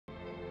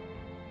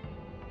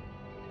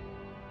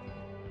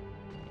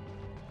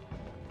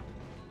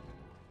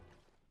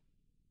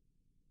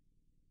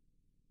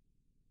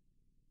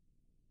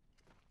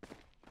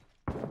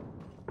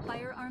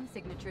Firearm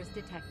signatures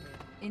detected.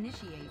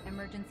 Initiate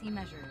emergency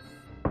measures.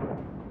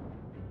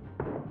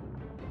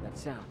 That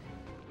sound.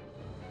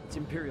 It's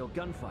Imperial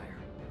gunfire.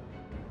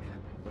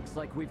 Looks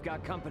like we've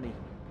got company.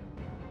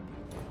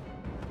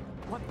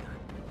 What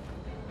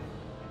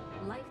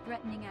the?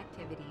 Life-threatening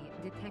activity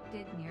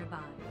detected nearby.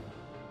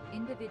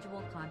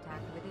 Individual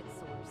contact with its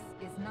source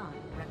is not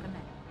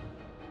recommended.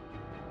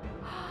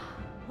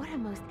 What a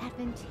most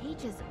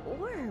advantageous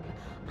orb!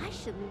 I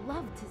should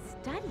love to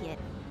study it.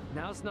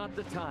 Now's not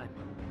the time.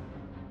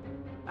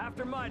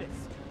 After Midas!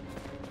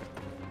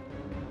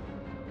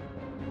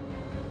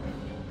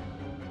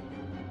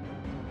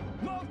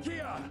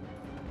 Malkya!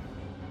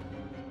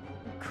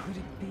 Could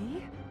it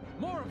be?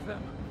 More of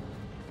them!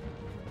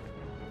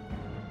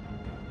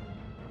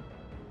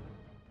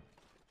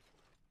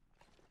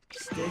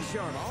 Stay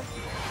sharp.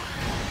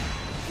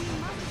 We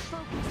must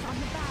focus on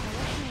the battle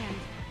at hand.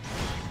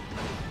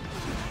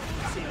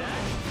 See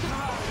that?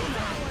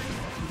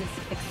 This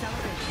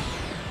acceleration.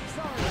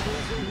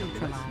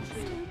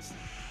 Neutralized.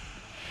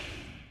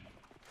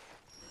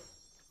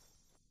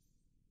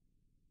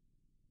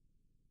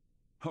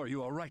 Are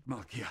you all right,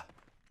 Malkya?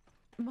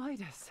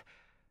 Midas,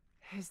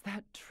 is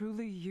that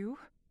truly you?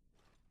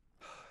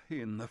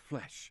 In the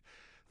flesh.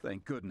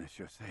 Thank goodness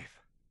you're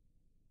safe.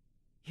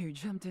 You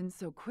jumped in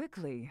so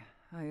quickly.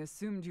 I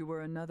assumed you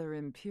were another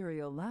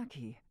Imperial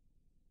lackey.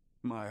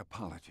 My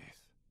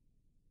apologies.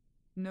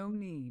 No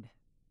need.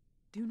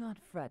 Do not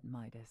fret,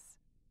 Midas.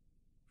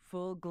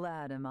 Full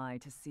glad am I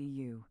to see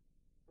you.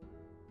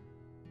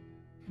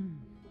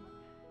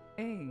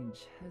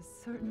 Age has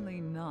certainly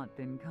not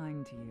been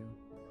kind to you.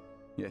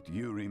 Yet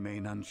you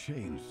remain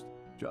unchanged,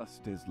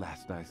 just as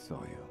last I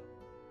saw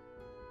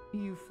you.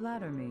 You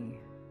flatter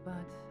me,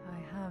 but I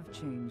have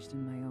changed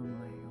in my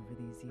own way over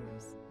these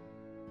years.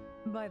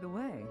 By the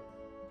way,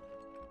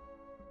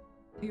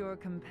 your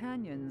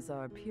companions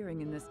are peering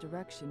in this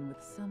direction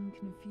with some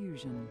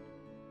confusion.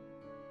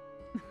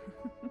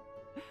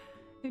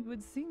 It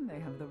would seem they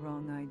have the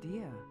wrong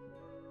idea.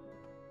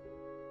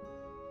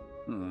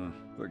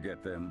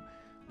 Forget them.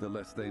 The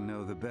less they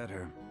know, the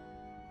better.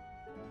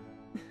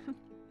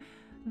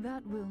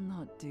 That will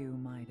not do,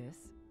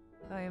 Midas.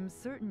 I am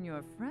certain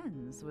your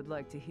friends would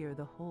like to hear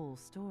the whole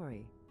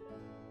story.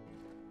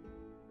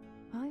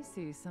 I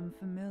see some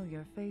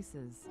familiar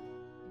faces.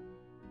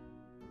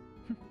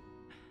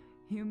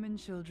 Human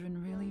children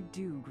really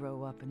do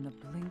grow up in the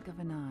blink of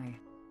an eye.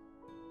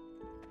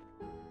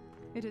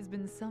 It has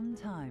been some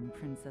time,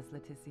 Princess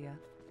Leticia.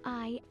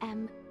 I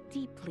am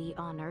deeply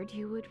honored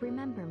you would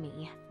remember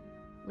me,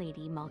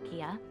 Lady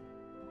Malkya.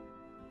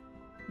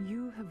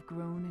 You have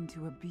grown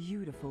into a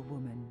beautiful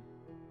woman.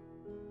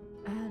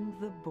 And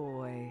the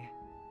boy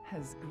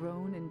has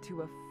grown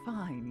into a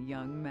fine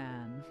young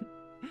man.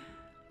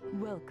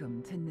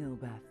 Welcome to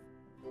Nihlbeth.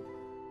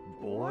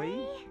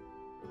 Boy?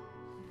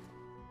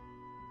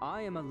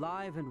 I am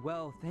alive and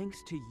well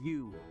thanks to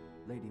you,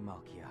 Lady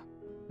Malkya.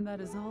 That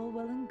is all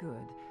well and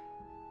good,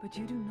 but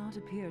you do not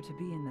appear to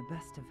be in the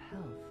best of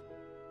health.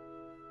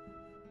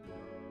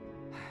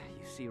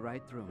 You see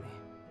right through me.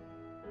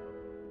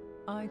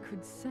 I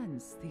could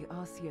sense the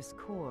osseous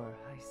core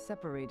I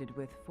separated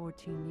with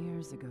 14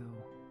 years ago.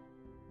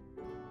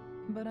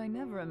 But I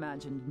never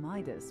imagined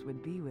Midas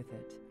would be with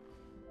it.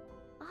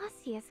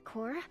 Osseous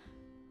core?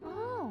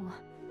 Oh.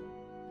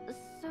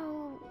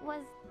 So,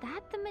 was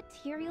that the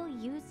material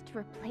used to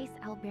replace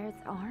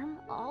Albert's arm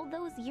all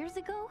those years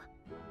ago?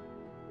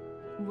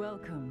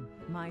 Welcome,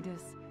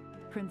 Midas,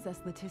 Princess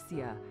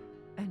Leticia,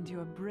 and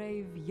your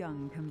brave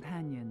young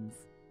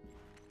companions.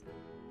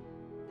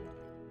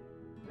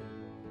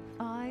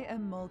 I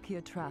am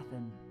Malkya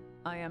Trathan.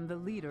 I am the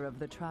leader of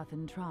the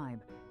Trathan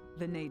tribe,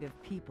 the native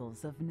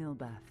peoples of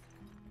Nihlbeth.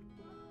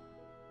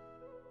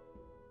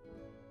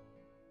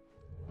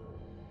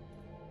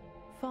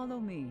 Follow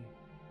me.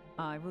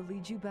 I will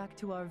lead you back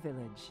to our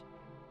village.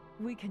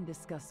 We can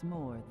discuss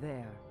more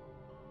there.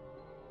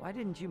 Why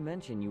didn't you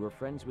mention you were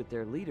friends with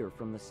their leader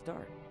from the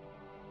start?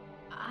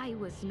 I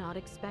was not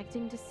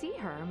expecting to see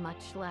her,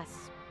 much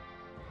less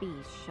be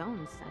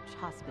shown such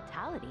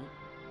hospitality.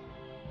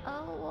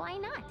 Oh, why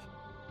not?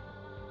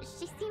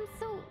 She seems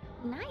so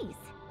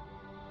nice.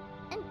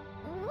 And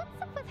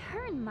what's up with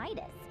her and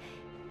Midas?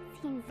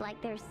 Seems like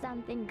there's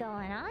something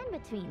going on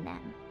between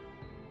them.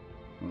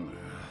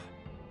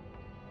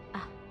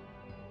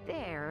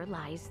 There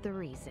lies the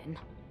reason.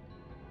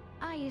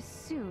 I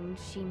assumed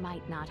she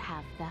might not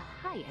have the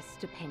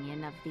highest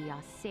opinion of the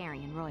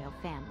Osarian royal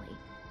family.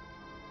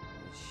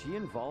 Is she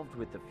involved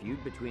with the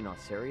feud between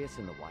Osarius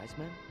and the Wise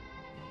Men?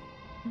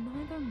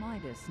 Neither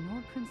Midas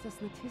nor Princess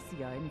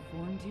Leticia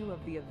informed you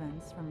of the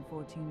events from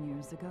 14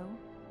 years ago?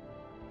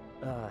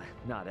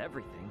 Not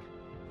everything.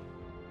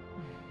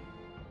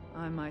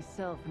 I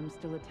myself am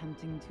still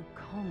attempting to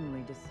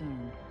calmly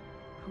discern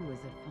who is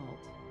at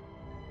fault.